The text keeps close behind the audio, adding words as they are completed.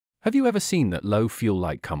Have you ever seen that low fuel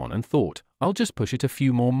light come on and thought, I'll just push it a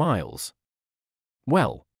few more miles?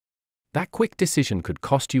 Well, that quick decision could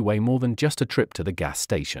cost you way more than just a trip to the gas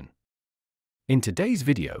station. In today's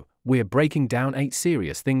video, we're breaking down 8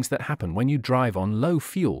 serious things that happen when you drive on low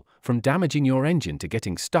fuel, from damaging your engine to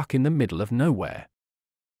getting stuck in the middle of nowhere.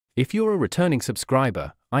 If you're a returning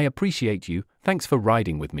subscriber, I appreciate you, thanks for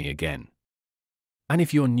riding with me again. And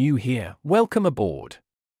if you're new here, welcome aboard.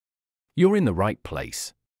 You're in the right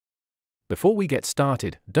place. Before we get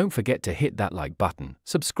started, don't forget to hit that like button,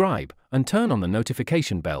 subscribe, and turn on the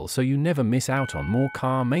notification bell so you never miss out on more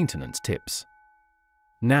car maintenance tips.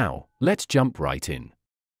 Now, let's jump right in.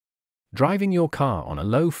 Driving your car on a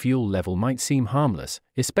low fuel level might seem harmless,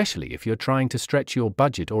 especially if you're trying to stretch your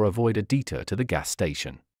budget or avoid a detour to the gas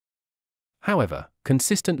station. However,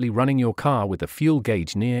 consistently running your car with the fuel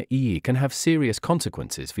gauge near EE can have serious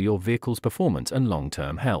consequences for your vehicle's performance and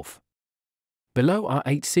long-term health. Below are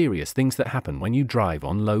 8 serious things that happen when you drive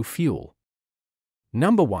on low fuel.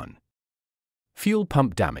 Number 1. Fuel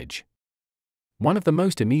pump damage. One of the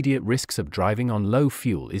most immediate risks of driving on low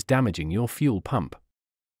fuel is damaging your fuel pump.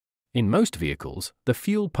 In most vehicles, the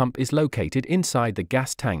fuel pump is located inside the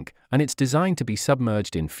gas tank, and it's designed to be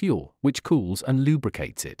submerged in fuel, which cools and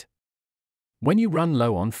lubricates it. When you run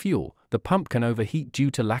low on fuel, the pump can overheat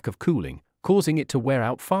due to lack of cooling, causing it to wear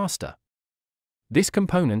out faster. This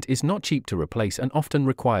component is not cheap to replace and often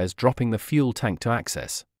requires dropping the fuel tank to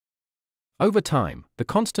access. Over time, the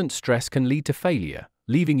constant stress can lead to failure,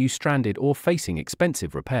 leaving you stranded or facing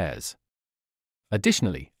expensive repairs.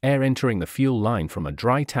 Additionally, air entering the fuel line from a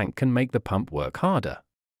dry tank can make the pump work harder.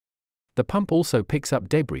 The pump also picks up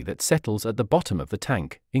debris that settles at the bottom of the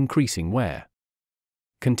tank, increasing wear.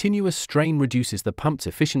 Continuous strain reduces the pump's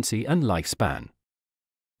efficiency and lifespan.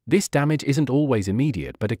 This damage isn't always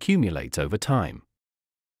immediate but accumulates over time.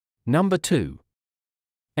 Number 2.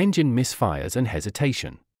 Engine misfires and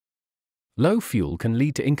hesitation. Low fuel can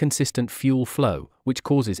lead to inconsistent fuel flow, which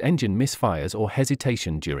causes engine misfires or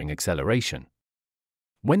hesitation during acceleration.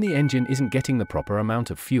 When the engine isn't getting the proper amount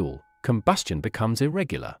of fuel, combustion becomes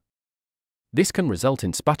irregular. This can result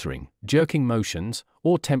in sputtering, jerking motions,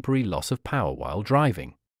 or temporary loss of power while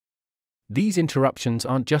driving. These interruptions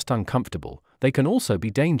aren't just uncomfortable, they can also be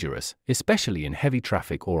dangerous, especially in heavy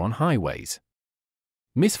traffic or on highways.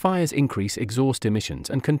 Misfires increase exhaust emissions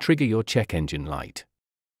and can trigger your check engine light.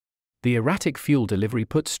 The erratic fuel delivery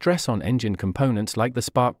puts stress on engine components like the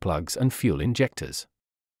spark plugs and fuel injectors.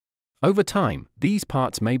 Over time, these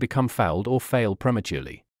parts may become fouled or fail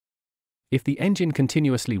prematurely. If the engine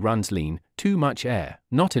continuously runs lean, too much air,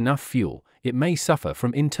 not enough fuel, it may suffer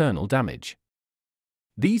from internal damage.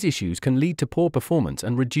 These issues can lead to poor performance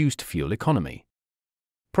and reduced fuel economy.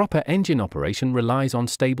 Proper engine operation relies on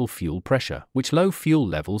stable fuel pressure, which low fuel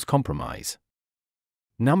levels compromise.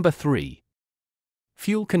 Number 3.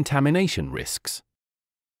 Fuel contamination risks.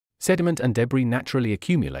 Sediment and debris naturally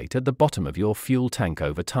accumulate at the bottom of your fuel tank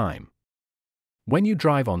over time. When you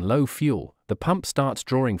drive on low fuel, the pump starts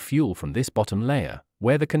drawing fuel from this bottom layer,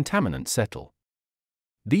 where the contaminants settle.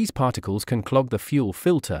 These particles can clog the fuel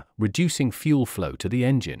filter, reducing fuel flow to the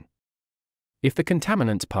engine. If the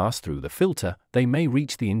contaminants pass through the filter, they may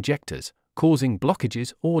reach the injectors, causing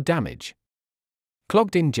blockages or damage.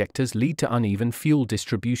 Clogged injectors lead to uneven fuel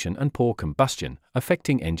distribution and poor combustion,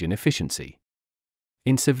 affecting engine efficiency.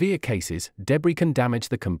 In severe cases, debris can damage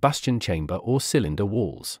the combustion chamber or cylinder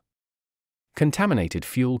walls. Contaminated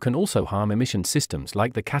fuel can also harm emission systems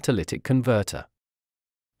like the catalytic converter.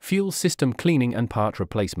 Fuel system cleaning and part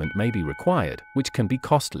replacement may be required, which can be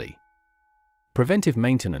costly. Preventive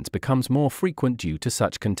maintenance becomes more frequent due to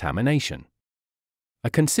such contamination. A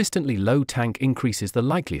consistently low tank increases the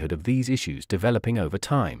likelihood of these issues developing over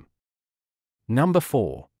time. Number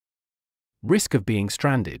 4. Risk of being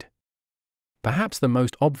stranded. Perhaps the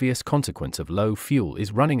most obvious consequence of low fuel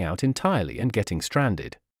is running out entirely and getting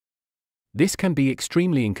stranded. This can be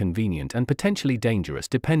extremely inconvenient and potentially dangerous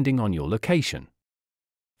depending on your location.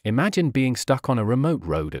 Imagine being stuck on a remote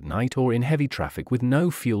road at night or in heavy traffic with no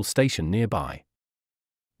fuel station nearby.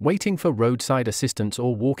 Waiting for roadside assistance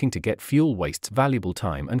or walking to get fuel wastes valuable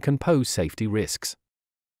time and can pose safety risks.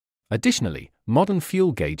 Additionally, modern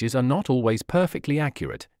fuel gauges are not always perfectly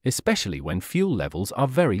accurate, especially when fuel levels are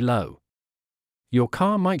very low. Your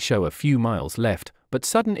car might show a few miles left, but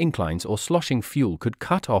sudden inclines or sloshing fuel could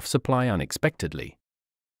cut off supply unexpectedly.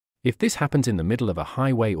 If this happens in the middle of a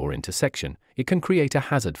highway or intersection, it can create a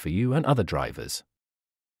hazard for you and other drivers.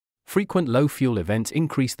 Frequent low fuel events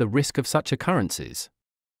increase the risk of such occurrences.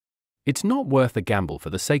 It's not worth the gamble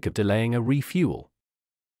for the sake of delaying a refuel.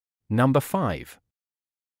 Number 5.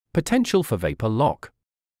 Potential for vapor lock.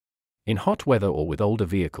 In hot weather or with older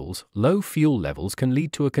vehicles, low fuel levels can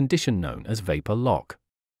lead to a condition known as vapor lock.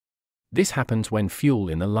 This happens when fuel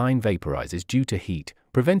in the line vaporizes due to heat,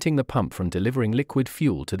 preventing the pump from delivering liquid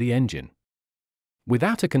fuel to the engine.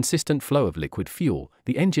 Without a consistent flow of liquid fuel,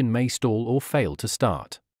 the engine may stall or fail to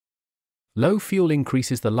start. Low fuel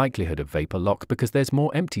increases the likelihood of vapor lock because there's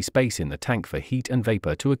more empty space in the tank for heat and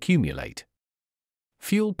vapor to accumulate.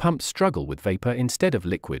 Fuel pumps struggle with vapor instead of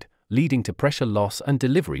liquid, leading to pressure loss and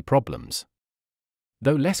delivery problems.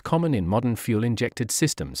 Though less common in modern fuel-injected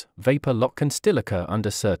systems, vapor lock can still occur under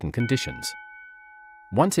certain conditions.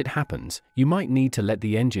 Once it happens, you might need to let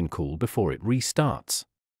the engine cool before it restarts.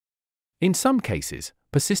 In some cases,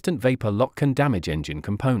 persistent vapor lock can damage engine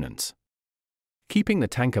components. Keeping the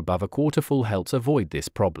tank above a quarter full helps avoid this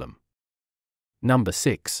problem. Number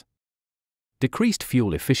 6. Decreased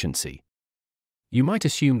fuel efficiency. You might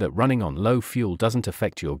assume that running on low fuel doesn't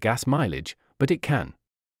affect your gas mileage, but it can.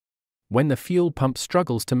 When the fuel pump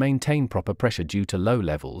struggles to maintain proper pressure due to low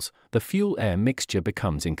levels, the fuel-air mixture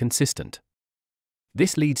becomes inconsistent.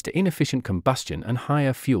 This leads to inefficient combustion and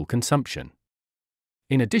higher fuel consumption.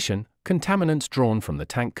 In addition, contaminants drawn from the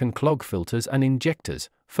tank can clog filters and injectors,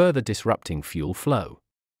 further disrupting fuel flow.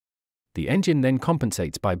 The engine then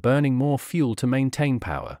compensates by burning more fuel to maintain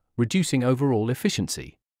power, reducing overall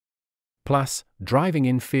efficiency. Plus, driving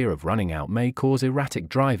in fear of running out may cause erratic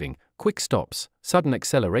driving, quick stops, sudden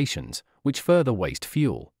accelerations, which further waste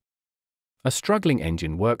fuel. A struggling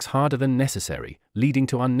engine works harder than necessary, leading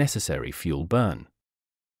to unnecessary fuel burn.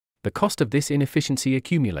 The cost of this inefficiency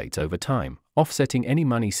accumulates over time, offsetting any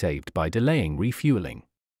money saved by delaying refueling.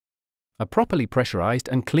 A properly pressurized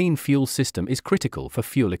and clean fuel system is critical for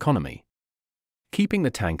fuel economy. Keeping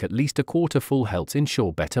the tank at least a quarter full helps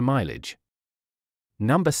ensure better mileage.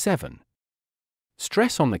 Number 7.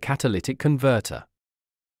 Stress on the catalytic converter.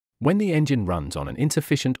 When the engine runs on an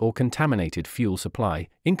insufficient or contaminated fuel supply,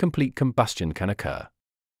 incomplete combustion can occur.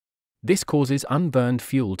 This causes unburned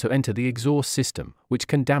fuel to enter the exhaust system, which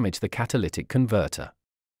can damage the catalytic converter.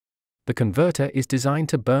 The converter is designed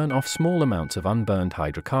to burn off small amounts of unburned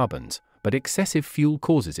hydrocarbons, but excessive fuel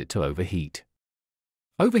causes it to overheat.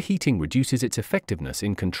 Overheating reduces its effectiveness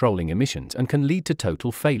in controlling emissions and can lead to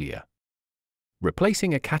total failure.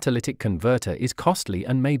 Replacing a catalytic converter is costly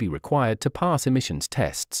and may be required to pass emissions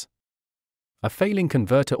tests. A failing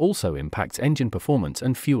converter also impacts engine performance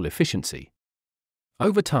and fuel efficiency.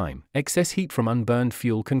 Over time, excess heat from unburned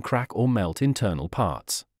fuel can crack or melt internal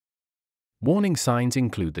parts. Warning signs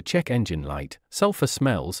include the check engine light, sulfur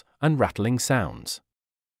smells, and rattling sounds.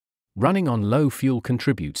 Running on low fuel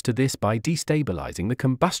contributes to this by destabilizing the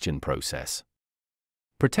combustion process.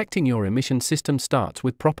 Protecting your emission system starts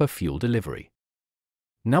with proper fuel delivery.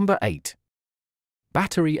 Number 8.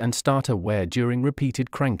 Battery and starter wear during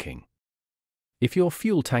repeated cranking. If your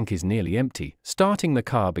fuel tank is nearly empty, starting the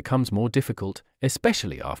car becomes more difficult,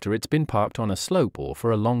 especially after it's been parked on a slope or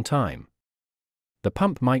for a long time. The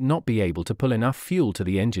pump might not be able to pull enough fuel to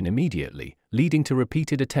the engine immediately, leading to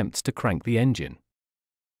repeated attempts to crank the engine.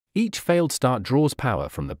 Each failed start draws power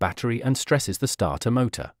from the battery and stresses the starter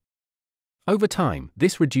motor. Over time,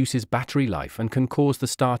 this reduces battery life and can cause the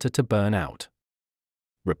starter to burn out.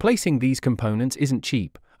 Replacing these components isn't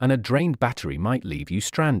cheap, and a drained battery might leave you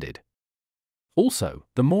stranded. Also,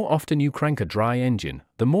 the more often you crank a dry engine,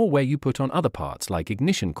 the more wear you put on other parts like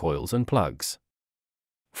ignition coils and plugs.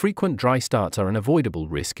 Frequent dry starts are an avoidable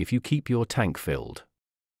risk if you keep your tank filled.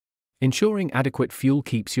 Ensuring adequate fuel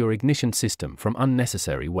keeps your ignition system from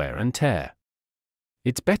unnecessary wear and tear.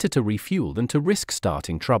 It's better to refuel than to risk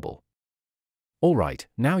starting trouble. Alright,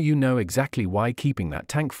 now you know exactly why keeping that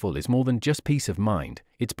tank full is more than just peace of mind,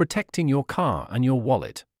 it's protecting your car and your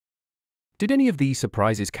wallet. Did any of these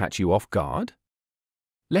surprises catch you off guard?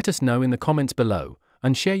 Let us know in the comments below,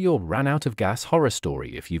 and share your ran out of gas horror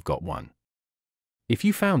story if you've got one. If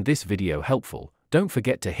you found this video helpful, don't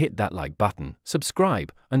forget to hit that like button,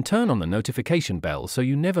 subscribe, and turn on the notification bell so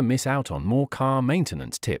you never miss out on more car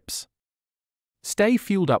maintenance tips. Stay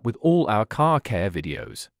fueled up with all our car care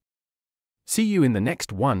videos. See you in the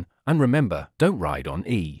next one, and remember, don't ride on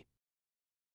E.